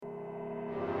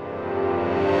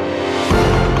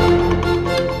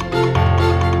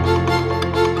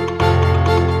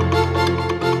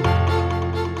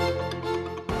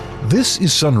This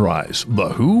is Sunrise, the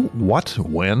who, what,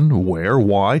 when, where,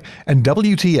 why, and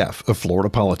WTF of Florida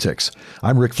politics.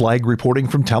 I'm Rick Flagg reporting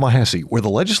from Tallahassee, where the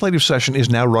legislative session is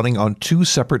now running on two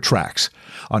separate tracks.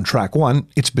 On track one,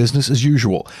 it's business as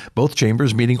usual. Both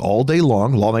chambers meeting all day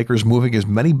long, lawmakers moving as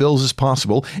many bills as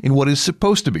possible in what is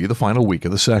supposed to be the final week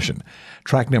of the session.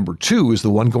 Track number two is the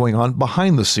one going on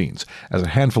behind the scenes, as a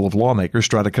handful of lawmakers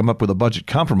try to come up with a budget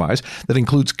compromise that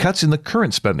includes cuts in the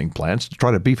current spending plans to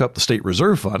try to beef up the state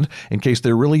reserve fund in case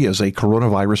there really is a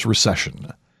coronavirus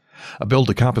recession. A bill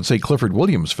to compensate Clifford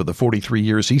Williams for the 43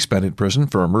 years he spent in prison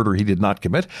for a murder he did not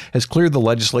commit has cleared the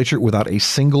legislature without a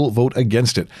single vote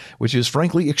against it, which is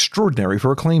frankly extraordinary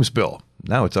for a claims bill.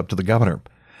 Now it's up to the governor.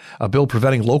 A bill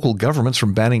preventing local governments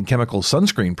from banning chemical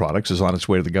sunscreen products is on its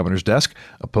way to the governor's desk.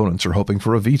 Opponents are hoping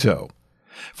for a veto.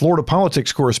 Florida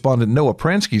politics correspondent Noah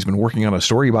Pransky's been working on a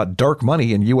story about dark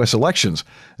money in U.S. elections,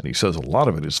 and he says a lot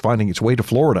of it is finding its way to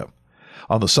Florida.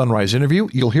 On the Sunrise interview,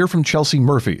 you'll hear from Chelsea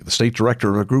Murphy, the state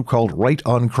director of a group called Right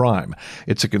on Crime.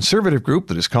 It's a conservative group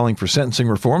that is calling for sentencing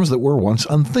reforms that were once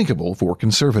unthinkable for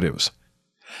conservatives.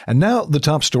 And now, the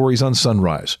top stories on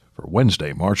Sunrise for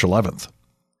Wednesday, March 11th.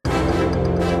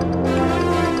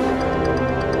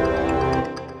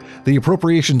 The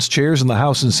appropriations chairs in the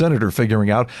House and Senate are figuring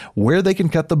out where they can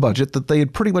cut the budget that they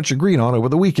had pretty much agreed on over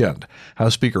the weekend.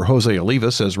 House Speaker Jose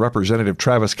Oliva says Representative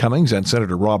Travis Cummings and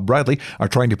Senator Rob Bradley are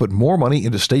trying to put more money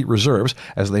into state reserves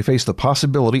as they face the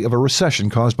possibility of a recession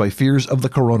caused by fears of the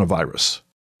coronavirus.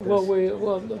 Well, we're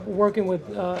working with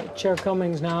Chair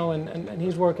Cummings now, and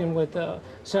he's working with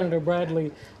Senator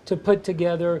Bradley to put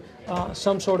together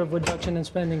some sort of reduction in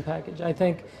spending package. I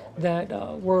think that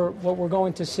what we're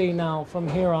going to see now from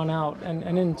here on out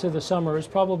and into the summer is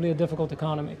probably a difficult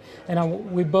economy.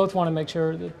 And we both want to make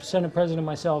sure, the Senate President and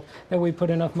myself, that we put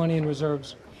enough money in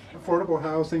reserves. Affordable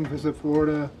housing, Visit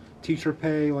Florida, teacher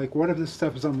pay, like what if this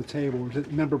stuff is on the table? Or is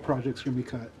it member projects going to be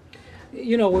cut?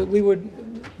 You know, we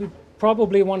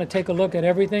probably want to take a look at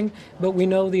everything, but we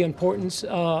know the importance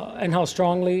and how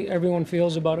strongly everyone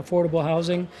feels about affordable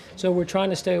housing, so we're trying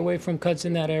to stay away from cuts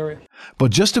in that area. But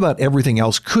just about everything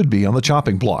else could be on the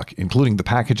chopping block, including the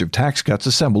package of tax cuts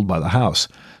assembled by the House.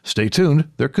 Stay tuned,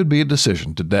 there could be a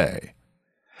decision today.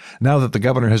 Now that the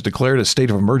governor has declared a state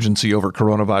of emergency over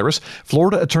coronavirus,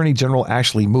 Florida Attorney General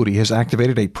Ashley Moody has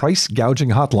activated a price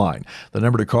gouging hotline. The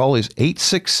number to call is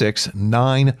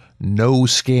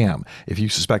 866-9-NO-SCAM if you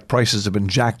suspect prices have been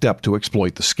jacked up to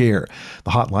exploit the scare.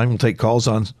 The hotline will take calls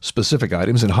on specific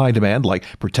items in high demand like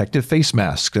protective face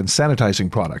masks and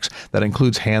sanitizing products. That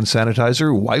includes hand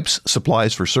sanitizer, wipes,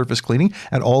 supplies for surface cleaning,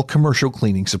 and all commercial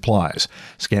cleaning supplies.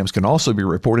 Scams can also be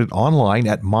reported online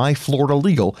at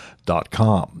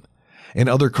myfloridalegal.com. In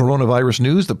other coronavirus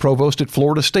news, the provost at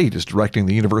Florida State is directing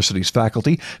the university's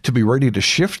faculty to be ready to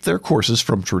shift their courses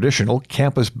from traditional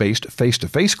campus-based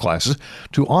face-to-face classes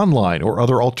to online or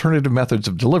other alternative methods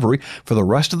of delivery for the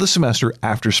rest of the semester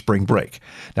after spring break.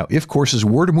 Now, if courses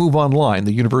were to move online,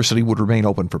 the university would remain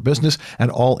open for business and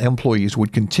all employees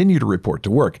would continue to report to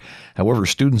work. However,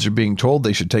 students are being told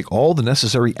they should take all the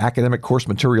necessary academic course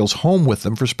materials home with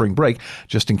them for spring break,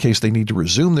 just in case they need to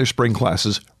resume their spring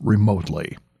classes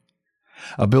remotely.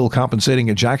 A bill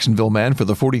compensating a Jacksonville man for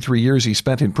the 43 years he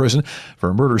spent in prison for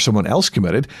a murder someone else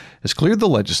committed has cleared the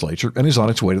legislature and is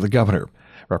on its way to the governor.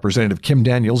 Representative Kim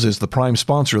Daniels is the prime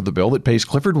sponsor of the bill that pays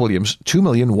Clifford Williams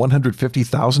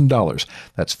 $2,150,000.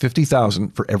 That's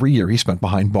 $50,000 for every year he spent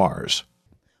behind bars.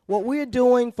 What we're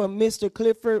doing for Mr.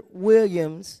 Clifford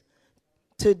Williams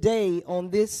today on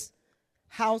this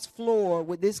House floor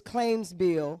with this claims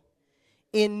bill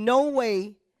in no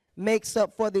way makes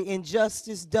up for the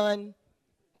injustice done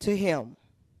to him.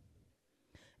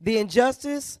 The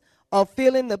injustice of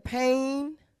feeling the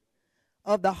pain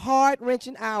of the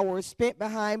heart-wrenching hours spent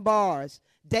behind bars,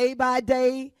 day by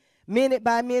day, minute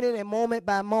by minute, and moment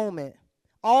by moment,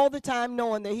 all the time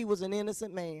knowing that he was an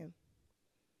innocent man.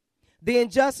 The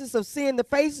injustice of seeing the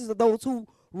faces of those who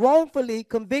wrongfully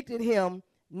convicted him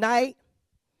night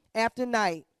after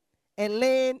night and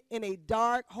laying in a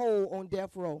dark hole on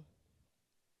death row.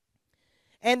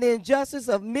 And the injustice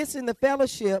of missing the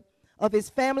fellowship of his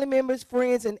family members,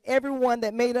 friends, and everyone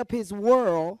that made up his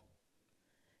world,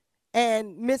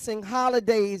 and missing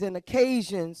holidays and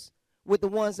occasions with the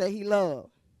ones that he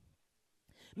loved.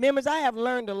 Members, I have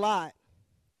learned a lot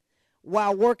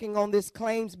while working on this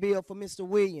claims bill for Mr.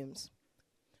 Williams.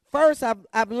 First,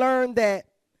 I've learned that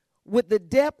with the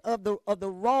depth of the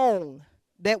wrong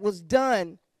that was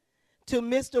done to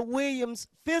Mr. Williams'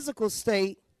 physical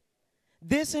state,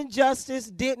 this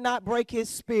injustice did not break his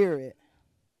spirit.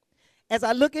 As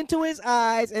I look into his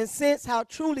eyes and sense how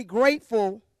truly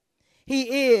grateful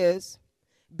he is,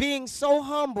 being so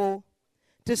humble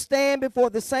to stand before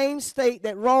the same state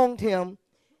that wronged him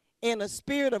in a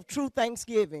spirit of true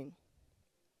thanksgiving.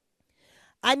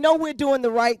 I know we're doing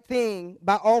the right thing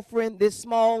by offering this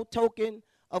small token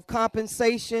of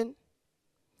compensation,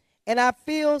 and I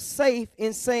feel safe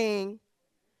in saying,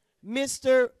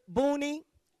 Mr. Booney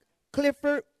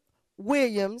Clifford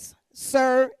Williams,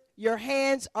 sir, your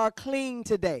hands are clean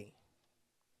today,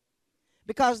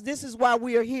 because this is why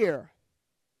we are here.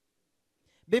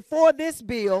 Before this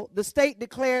bill, the state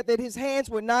declared that his hands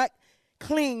were not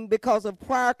clean because of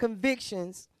prior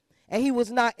convictions, and he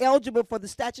was not eligible for the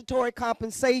statutory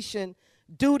compensation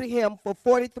due to him for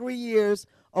 43 years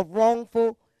of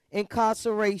wrongful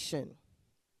incarceration.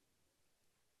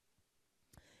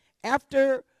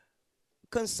 After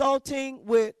consulting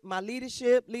with my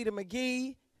leadership, Leader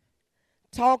McGee,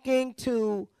 talking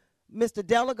to Mr.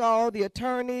 Delegal, the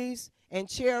attorneys, and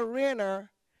Chair Renner,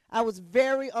 I was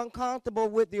very uncomfortable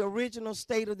with the original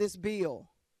state of this bill,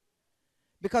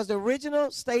 because the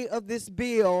original state of this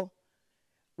bill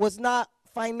was not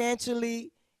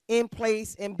financially in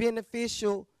place and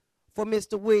beneficial for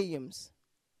Mr. Williams.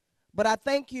 But I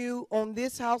thank you on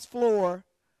this House floor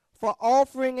for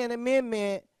offering an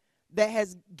amendment that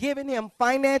has given him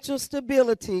financial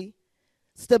stability,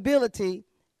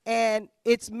 and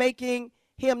it's making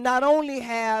him not only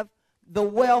have the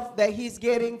wealth that he's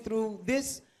getting through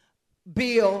this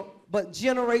bill, but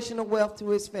generational wealth to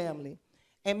his family.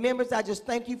 And members, I just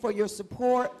thank you for your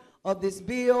support of this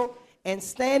bill. And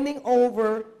standing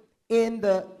over in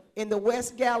the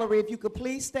West Gallery, if you could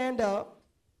please stand up,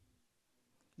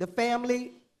 the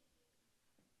family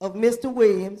of Mr.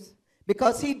 Williams,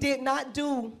 because he did not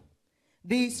do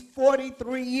these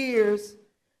 43 years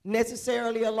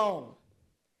necessarily alone.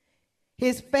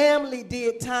 His family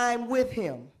did time with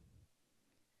him.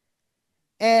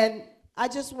 And I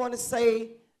just want to say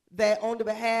that on the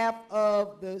behalf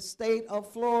of the state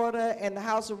of Florida and the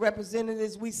House of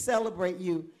Representatives, we celebrate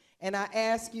you. And I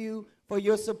ask you for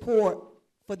your support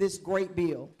for this great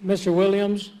bill. Mr.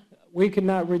 Williams, we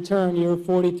cannot return your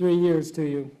 43 years to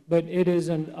you, but it is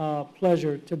a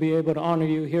pleasure to be able to honor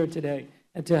you here today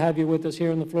and to have you with us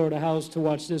here in the Florida House to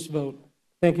watch this vote.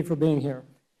 Thank you for being here.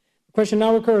 The question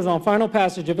now recurs on final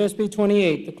passage of SB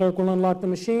 28. The clerk will unlock the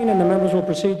machine and the members will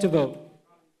proceed to vote.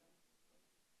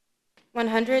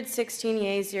 116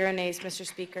 yeas, 0 nays, Mr.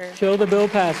 Speaker. Show the bill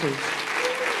passes.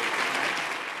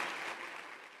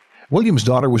 Williams'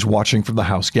 daughter was watching from the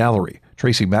House gallery.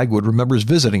 Tracy Magwood remembers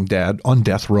visiting Dad on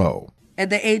death row. At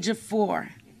the age of 4,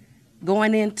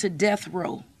 going into death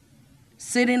row,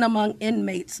 sitting among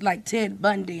inmates like Ted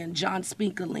Bundy and John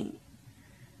Spinkerling,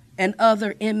 and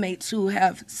other inmates who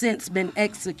have since been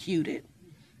executed.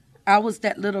 I was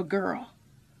that little girl.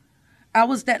 I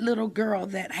was that little girl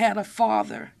that had a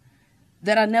father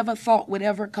that I never thought would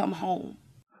ever come home.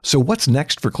 So what's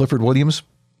next for Clifford Williams?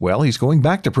 Well, he's going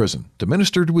back to prison to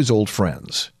minister to his old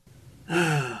friends.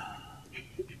 I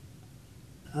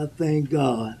thank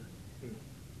God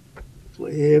for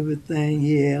everything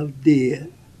He have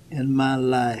did in my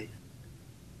life,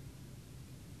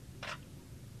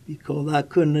 because I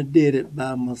couldn't have did it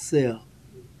by myself.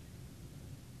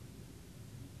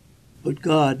 But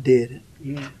God did it.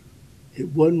 Yeah. It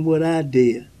wasn't what I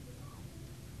did.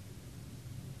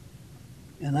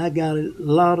 And I got a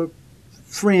lot of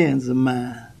friends of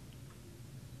mine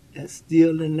that's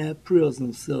still in that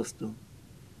prison system.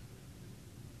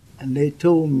 And they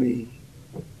told me,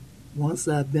 once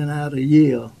I've been out a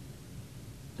year,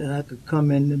 that I could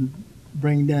come in and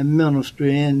bring that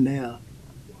ministry in there.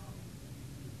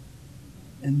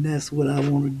 And that's what I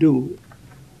want to do.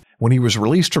 When he was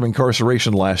released from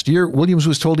incarceration last year, Williams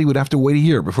was told he would have to wait a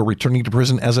year before returning to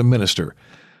prison as a minister.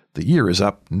 The year is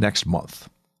up next month.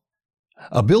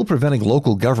 A bill preventing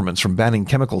local governments from banning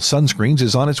chemical sunscreens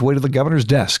is on its way to the governor's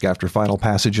desk after final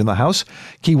passage in the House.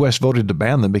 Key West voted to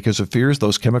ban them because of fears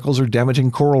those chemicals are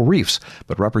damaging coral reefs.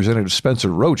 But Representative Spencer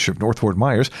Roach of North Fort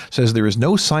Myers says there is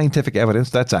no scientific evidence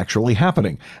that's actually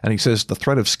happening. And he says the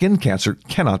threat of skin cancer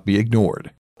cannot be ignored.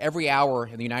 Every hour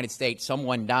in the United States,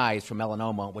 someone dies from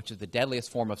melanoma, which is the deadliest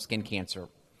form of skin cancer.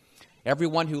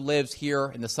 Everyone who lives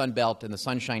here in the Sun Belt and the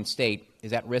Sunshine State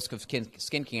is at risk of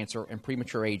skin cancer and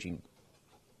premature aging.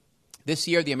 This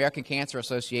year, the American Cancer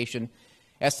Association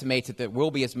estimates that there will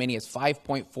be as many as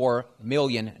 5.4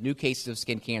 million new cases of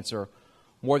skin cancer,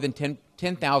 more than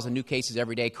 10,000 new cases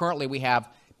every day. Currently, we have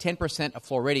 10% of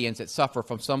Floridians that suffer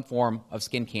from some form of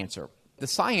skin cancer. The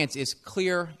science is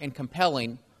clear and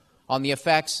compelling on the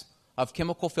effects of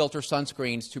chemical filter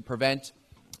sunscreens to prevent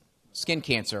skin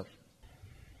cancer.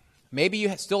 Maybe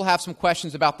you still have some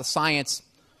questions about the science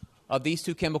of these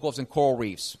two chemicals in coral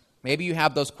reefs. Maybe you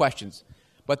have those questions.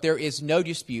 but there is no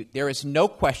dispute, there is no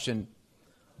question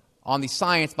on the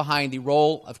science behind the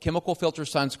role of chemical filter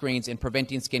sunscreens in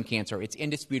preventing skin cancer. It's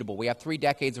indisputable. We have 3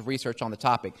 decades of research on the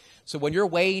topic. So when you're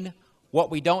weighing what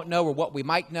we don't know or what we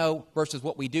might know versus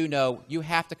what we do know, you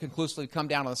have to conclusively come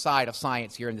down on the side of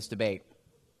science here in this debate.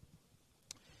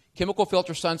 Chemical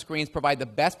filter sunscreens provide the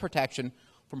best protection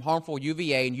from harmful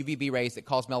UVA and UVB rays that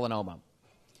cause melanoma.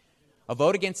 A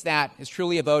vote against that is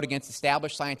truly a vote against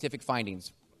established scientific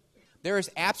findings. There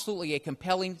is absolutely a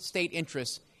compelling state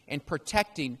interest in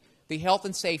protecting the health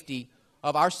and safety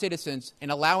of our citizens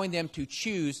and allowing them to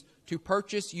choose to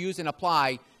purchase, use, and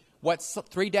apply what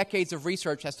 3 decades of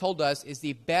research has told us is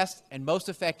the best and most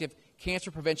effective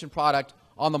cancer prevention product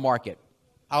on the market.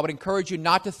 I would encourage you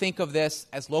not to think of this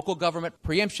as local government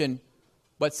preemption,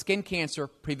 but skin cancer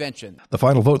prevention. The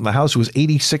final vote in the House was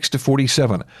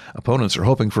 86-47. Opponents are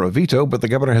hoping for a veto, but the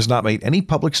governor has not made any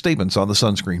public statements on the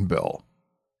sunscreen bill.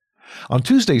 On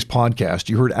Tuesday's podcast,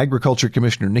 you heard Agriculture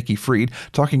Commissioner Nikki Fried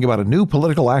talking about a new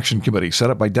political action committee set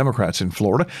up by Democrats in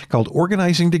Florida called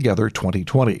Organizing Together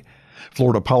 2020.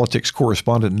 Florida politics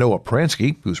correspondent Noah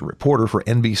Pransky, who's a reporter for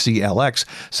NBC-LX,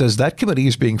 says that committee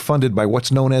is being funded by what's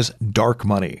known as dark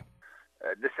money.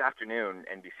 This afternoon,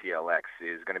 NBC-LX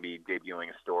is going to be debuting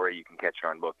a story. You can catch it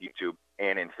on both YouTube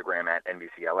and Instagram at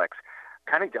NBC-LX,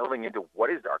 kind of delving into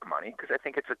what is dark money, because I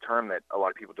think it's a term that a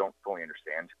lot of people don't fully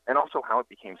understand, and also how it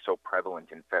became so prevalent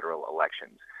in federal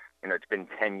elections. You know, it's been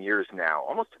 10 years now,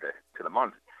 almost to the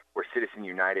month, where Citizen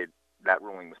United, that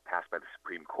ruling was passed by the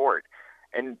Supreme Court.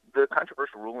 And the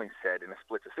controversial ruling said in a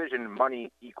split decision,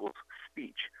 money equals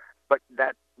speech. But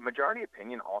that majority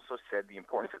opinion also said the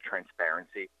importance of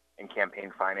transparency in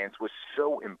campaign finance was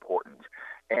so important.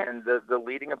 And the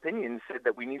leading opinion said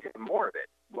that we need more of it.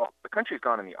 Well, the country's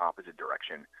gone in the opposite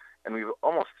direction, and we've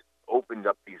almost opened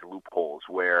up these loopholes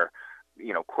where,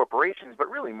 you know, corporations, but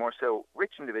really more so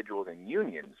rich individuals and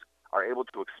unions are able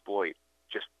to exploit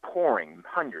just pouring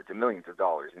hundreds of millions of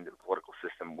dollars into the political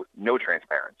system with no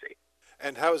transparency.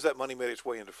 And how has that money made its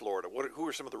way into Florida? Who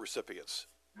are some of the recipients?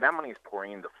 That money is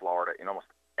pouring into Florida in almost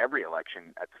every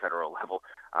election at the federal level.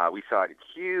 We saw it in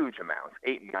huge amounts,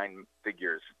 8 and 9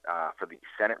 figures for the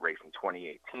Senate race in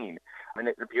 2018. And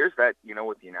it appears that, you know,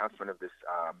 with the announcement of this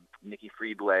Nikki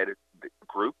Fried-led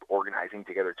group, Organizing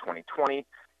Together 2020,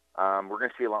 we're going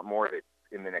to see a lot more of it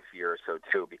in the next year or so,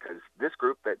 too, because this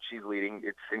group that she's leading,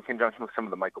 it's in conjunction with some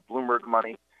of the Michael Bloomberg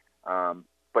money,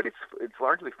 but it's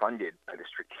largely funded by the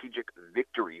Strategic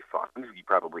Victory Fund. You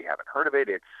probably haven't heard of it.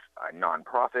 It's a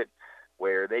nonprofit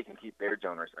where they can keep their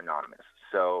donors anonymous.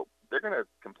 So they're going to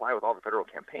comply with all the federal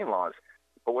campaign laws,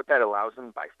 but what that allows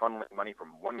them by funneling money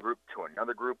from one group to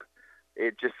another group,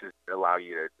 it just allow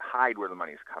you to hide where the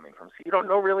money is coming from. So you don't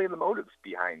know really the motives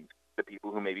behind the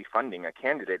people who may be funding a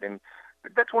candidate. And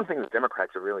that's one thing that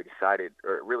Democrats have really decided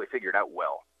or really figured out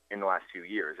well in the last few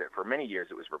years. For many years,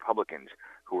 it was Republicans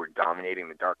who were dominating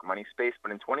the dark money space.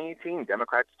 But in 2018,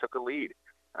 Democrats took a lead.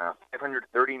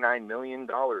 $539 million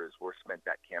were spent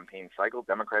that campaign cycle.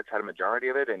 Democrats had a majority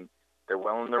of it, and they're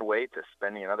well on their way to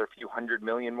spending another few $100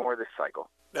 million more this cycle.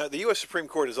 Now, the U.S. Supreme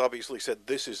Court has obviously said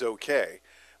this is okay,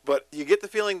 but you get the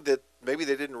feeling that maybe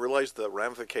they didn't realize the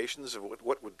ramifications of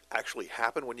what would actually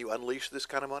happen when you unleash this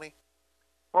kind of money?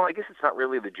 Well, I guess it's not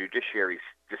really the judiciary's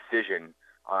decision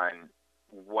on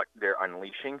what they're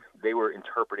unleashing. They were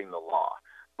interpreting the law.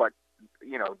 But,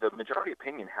 you know, the majority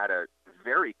opinion had a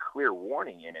very clear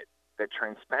warning in it that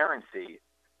transparency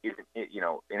is, you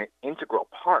know, an integral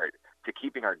part to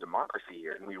keeping our democracy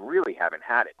here, and we really haven't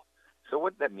had it. So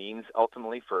what that means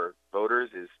ultimately for voters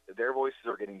is their voices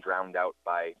are getting drowned out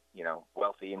by, you know,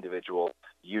 wealthy individual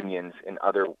unions and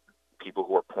other people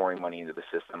who are pouring money into the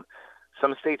system.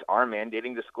 Some states are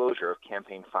mandating disclosure of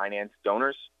campaign finance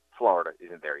donors. Florida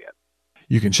isn't there yet.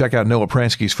 You can check out Noah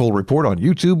Pransky's full report on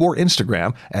YouTube or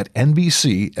Instagram at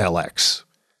NBC-LX.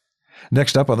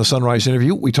 Next up on the Sunrise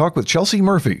interview, we talk with Chelsea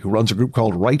Murphy, who runs a group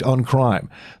called Right on Crime.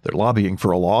 They're lobbying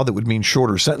for a law that would mean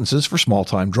shorter sentences for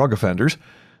small-time drug offenders.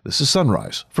 This is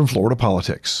Sunrise from Florida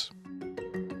Politics.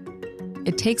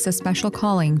 It takes a special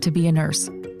calling to be a nurse,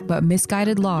 but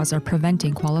misguided laws are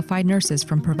preventing qualified nurses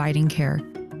from providing care.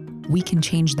 We can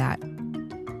change that.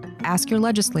 Ask your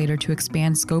legislator to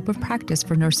expand scope of practice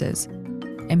for nurses.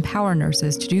 Empower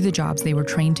nurses to do the jobs they were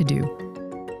trained to do.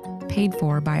 Paid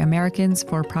for by Americans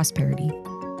for Prosperity.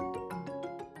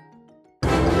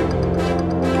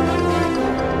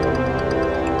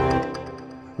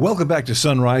 Welcome back to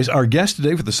Sunrise. Our guest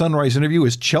today for the Sunrise interview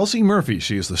is Chelsea Murphy.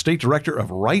 She is the State Director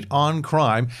of Right on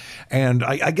Crime. And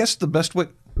I guess the best way,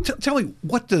 Tell me,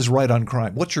 what does Right on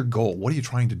Crime? What's your goal? What are you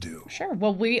trying to do? Sure.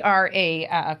 Well, we are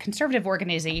a conservative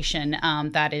organization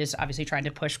that is obviously trying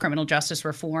to push criminal justice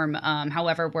reform.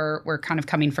 However, we're kind of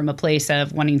coming from a place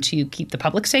of wanting to keep the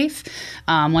public safe,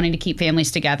 wanting to keep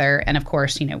families together, and of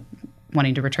course,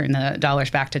 wanting to return the dollars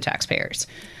back to taxpayers.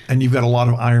 And you've got a lot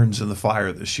of irons in the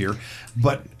fire this year,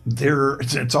 but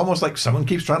it's almost like someone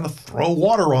keeps trying to throw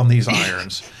water on these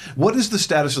irons. What is the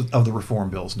status of the reform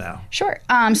bills now? Sure.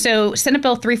 So Senate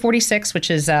Bill 346, which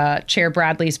is Chair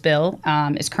Bradley's bill,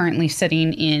 is currently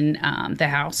sitting in the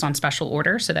House on special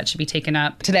order. So that should be taken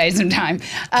up today sometime.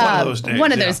 One of those days.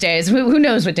 One of those days. Who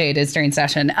knows what day it is during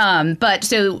session? But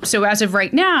so as of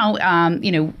right now,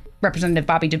 Representative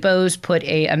Bobby DuBose put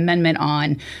a amendment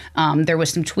on. There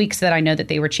was some tweaks that I know that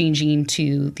they were changing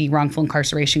to the wrongful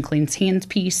incarceration cleans hands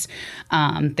piece.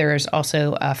 There's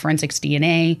also forensics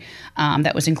DNA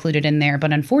that was included in there,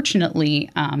 but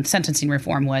unfortunately, sentencing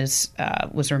reform was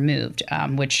removed,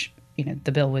 which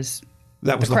the bill was.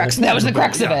 That was the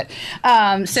crux of it.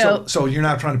 So you're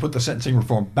now trying to put the sentencing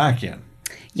reform back in.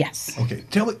 Yes. Okay.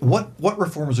 Tell me, what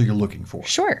reforms are you looking for?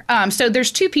 Sure. So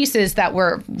there's two pieces that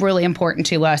were really important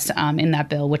to us in that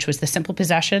bill, which was the simple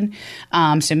possession.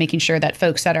 So making sure that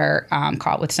folks that are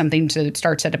caught with something that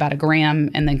starts at about a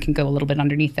gram and then can go a little bit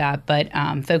underneath that, but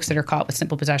folks that are caught with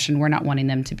simple possession, we're not wanting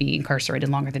them to be incarcerated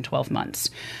longer than 12 months.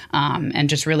 And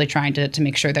just really trying to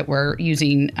make sure that we're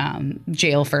using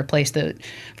jail for a place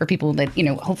for people that,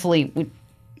 hopefully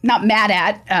not mad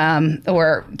at,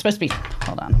 or it's supposed to be,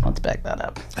 hold on, let's back that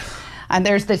up. And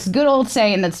there's this good old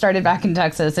saying that started back in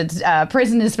Texas. It's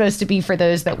prison is supposed to be for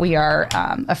those that we are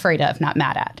afraid of, not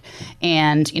mad at.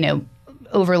 And,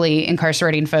 overly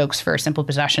incarcerating folks for simple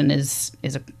possession is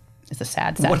a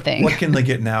sad thing. What can they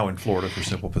get now in Florida for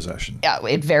simple possession? Yeah,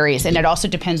 it varies. And it also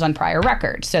depends on prior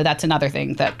record. So that's another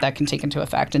thing that can take into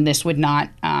effect. And this would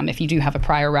not, if you do have a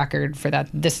prior record for that,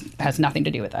 this has nothing to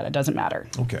do with that. It doesn't matter.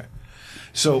 Okay.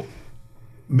 So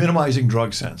minimizing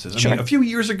drug sentences. I mean, a few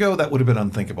years ago, that would have been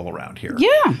unthinkable around here.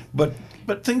 Yeah.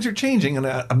 But things are changing, and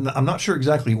I'm not sure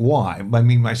exactly why. I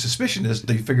mean, my suspicion is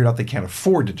they figured out they can't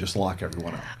afford to just lock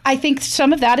everyone up. I think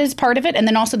some of that is part of it. And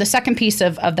then also the second piece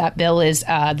of that bill is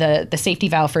the safety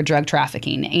valve for drug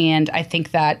trafficking. And I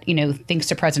think that, thanks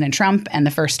to President Trump and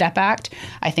the First Step Act,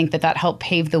 I think that helped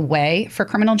pave the way for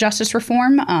criminal justice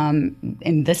reform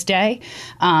in this day.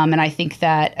 And I think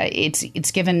that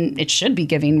it should be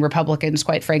giving Republicans,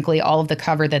 quite frankly, all of the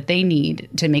cover that they need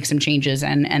to make some changes.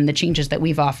 And the changes that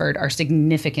we've offered are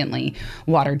significantly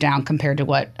watered down compared to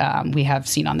what we have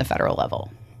seen on the federal level.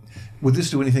 Would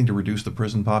this do anything to reduce the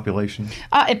prison population?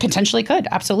 It potentially could,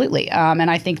 absolutely.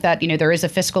 And I think that, there is a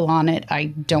fiscal on it. I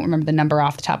don't remember the number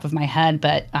off the top of my head,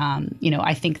 but,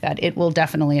 I think that it will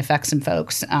definitely affect some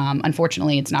folks.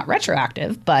 Unfortunately, it's not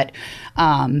retroactive, but,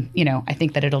 I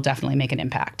think that it'll definitely make an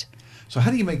impact. So how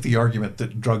do you make the argument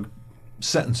that drug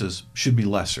sentences should be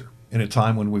lesser? In a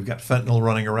time when we've got fentanyl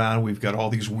running around, we've got all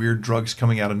these weird drugs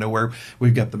coming out of nowhere,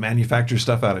 we've got the manufactured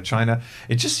stuff out of China.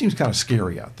 It just seems kind of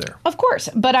scary out there. Of course.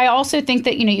 But I also think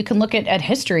that, you can look at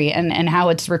history and how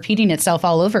it's repeating itself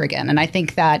all over again. And I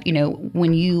think that,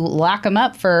 when you lock them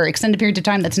up for extended periods of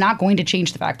time, that's not going to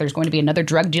change the fact there's going to be another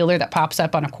drug dealer that pops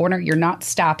up on a corner. You're not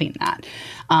stopping that.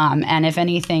 And if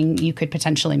anything, you could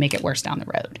potentially make it worse down the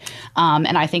road.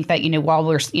 And I think that, while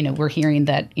we're hearing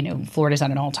that, Florida's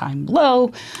at an all-time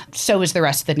low, so is the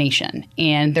rest of the nation.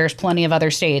 And there's plenty of other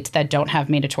states that don't have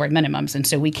mandatory minimums. And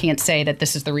so we can't say that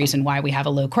this is the reason why we have a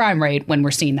low crime rate when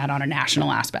we're seeing that on a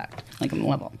national aspect, like on the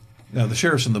level. Now, the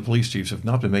sheriffs and the police chiefs have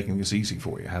not been making this easy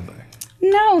for you, have they?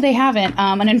 No, they haven't.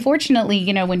 And unfortunately,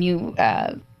 when you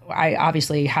I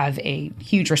obviously have a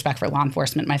huge respect for law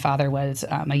enforcement. My father was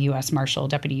a U.S. Marshal,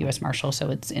 Deputy U.S. Marshal, so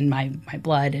it's in my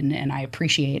blood, and I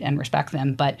appreciate and respect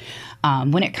them. But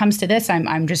when it comes to this,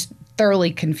 I'm just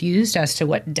thoroughly confused as to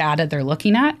what data they're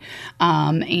looking at.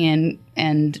 And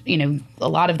a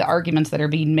lot of the arguments that are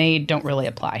being made don't really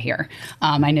apply here.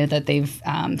 I know that they've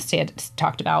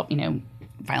talked about,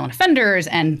 violent offenders,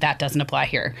 and that doesn't apply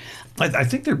here. I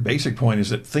think their basic point is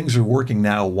that things are working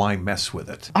now. Why mess with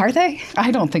it? Are they?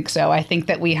 I don't think so. I think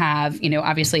that we have,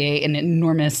 obviously an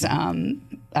enormous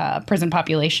prison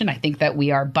population. I think that we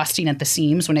are busting at the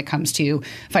seams when it comes to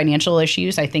financial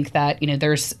issues. I think that,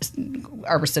 there's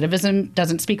our recidivism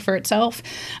doesn't speak for itself.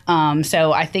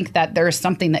 So I think that there's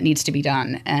something that needs to be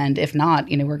done. And if not,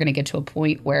 we're going to get to a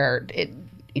point where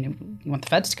you want the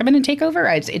feds to come in and take over?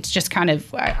 It's just kind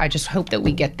of, I just hope that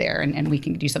we get there and we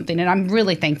can do something. And I'm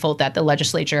really thankful that the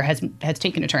legislature has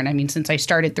taken a turn. I mean, since I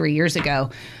started 3 years ago,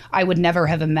 I would never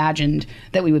have imagined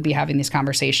that we would be having these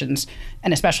conversations,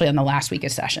 and especially on the last week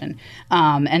of session.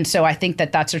 And so I think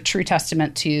that that's a true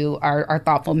testament to our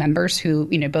thoughtful members who,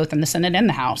 both in the Senate and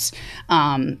the House,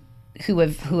 who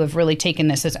have really taken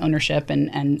this as ownership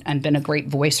and been a great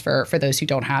voice for those who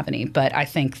don't have any. But I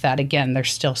think that, again,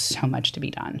 there's still so much to be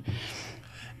done.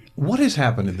 What has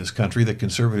happened in this country that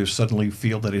conservatives suddenly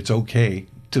feel that it's okay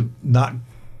to not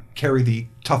carry the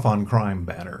tough on crime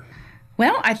banner?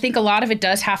 Well, I think a lot of it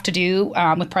does have to do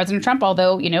with President Trump,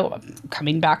 although,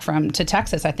 coming back to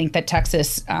Texas, I think that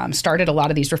Texas started a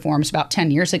lot of these reforms about 10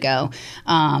 years ago.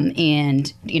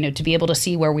 And, to be able to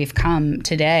see where we've come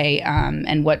today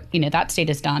and what, that state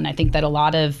has done, I think that a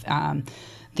lot of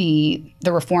the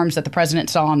reforms that the president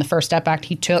saw on the First Step Act,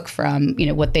 he took from,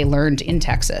 what they learned in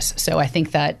Texas. So I think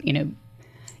that,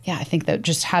 I think that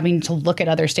just having to look at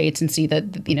other states and see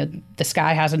that, the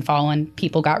sky hasn't fallen,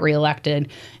 people got reelected,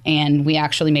 and we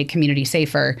actually made communities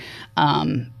safer,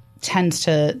 tends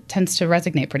to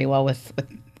resonate pretty well with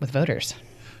voters.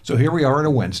 So here we are on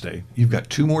a Wednesday. You've got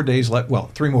 2 more days left. Well,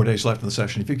 3 more days left in the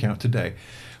session if you count today.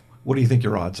 What do you think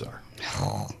your odds are?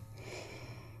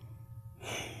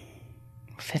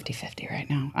 50-50 right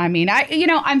now. I mean,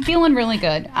 I'm feeling really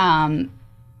good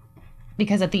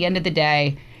because at the end of the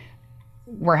day,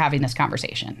 we're having this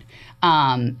conversation.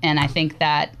 And I think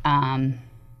that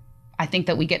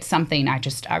we get something.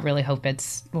 I really hope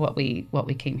it's what we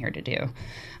came here to do.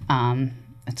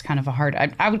 It's kind of a hard,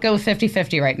 I would go with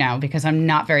 50-50 right now because I'm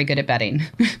not very good at betting.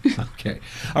 Okay.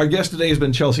 Our guest today has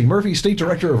been Chelsea Murphy, State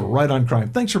Director of Right on Crime.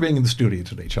 Thanks for being in the studio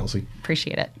today, Chelsea.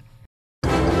 Appreciate it.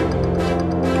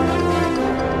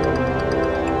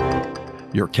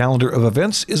 Your calendar of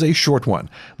events is a short one.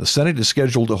 The Senate is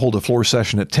scheduled to hold a floor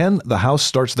session at 10. The House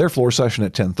starts their floor session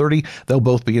at 10:30. They'll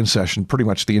both be in session pretty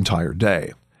much the entire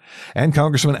day. And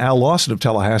Congressman Al Lawson of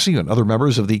Tallahassee and other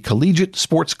members of the Collegiate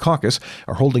Sports Caucus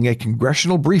are holding a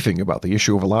congressional briefing about the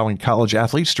issue of allowing college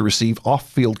athletes to receive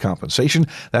off-field compensation.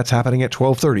 That's happening at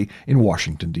 12:30 in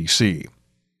Washington, D.C.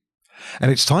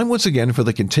 And it's time once again for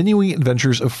the continuing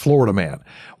adventures of Florida Man,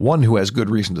 one who has good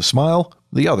reason to smile,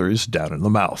 the other is down in the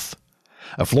mouth.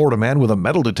 A Florida man with a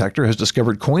metal detector has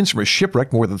discovered coins from a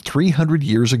shipwreck more than 300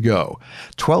 years ago.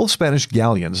 12 Spanish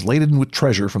galleons laden with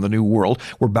treasure from the New World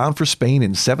were bound for Spain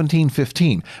in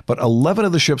 1715, but 11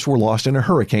 of the ships were lost in a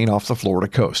hurricane off the Florida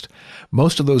coast.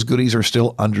 Most of those goodies are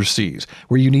still underseas,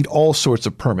 where you need all sorts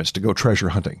of permits to go treasure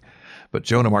hunting. But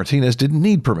Jonah Martinez didn't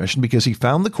need permission because he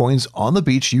found the coins on the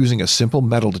beach using a simple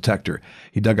metal detector.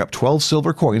 He dug up 12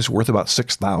 silver coins worth about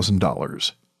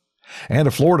 $6,000. And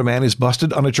a Florida man is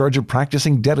busted on a charge of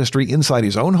practicing dentistry inside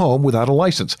his own home without a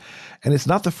license. And it's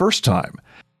not the first time.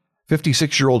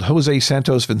 56-year-old Jose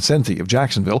Santos Vicente of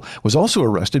Jacksonville was also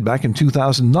arrested back in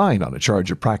 2009 on a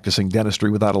charge of practicing dentistry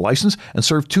without a license and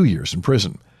served 2 years in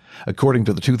prison. According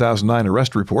to the 2009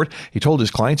 arrest report, he told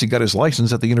his clients he got his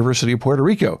license at the University of Puerto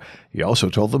Rico. He also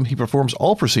told them he performs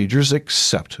all procedures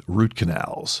except root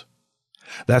canals.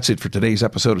 That's it for today's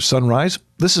episode of Sunrise.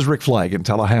 This is Rick Flagg in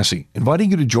Tallahassee,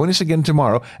 inviting you to join us again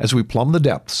tomorrow as we plumb the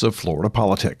depths of Florida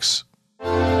politics.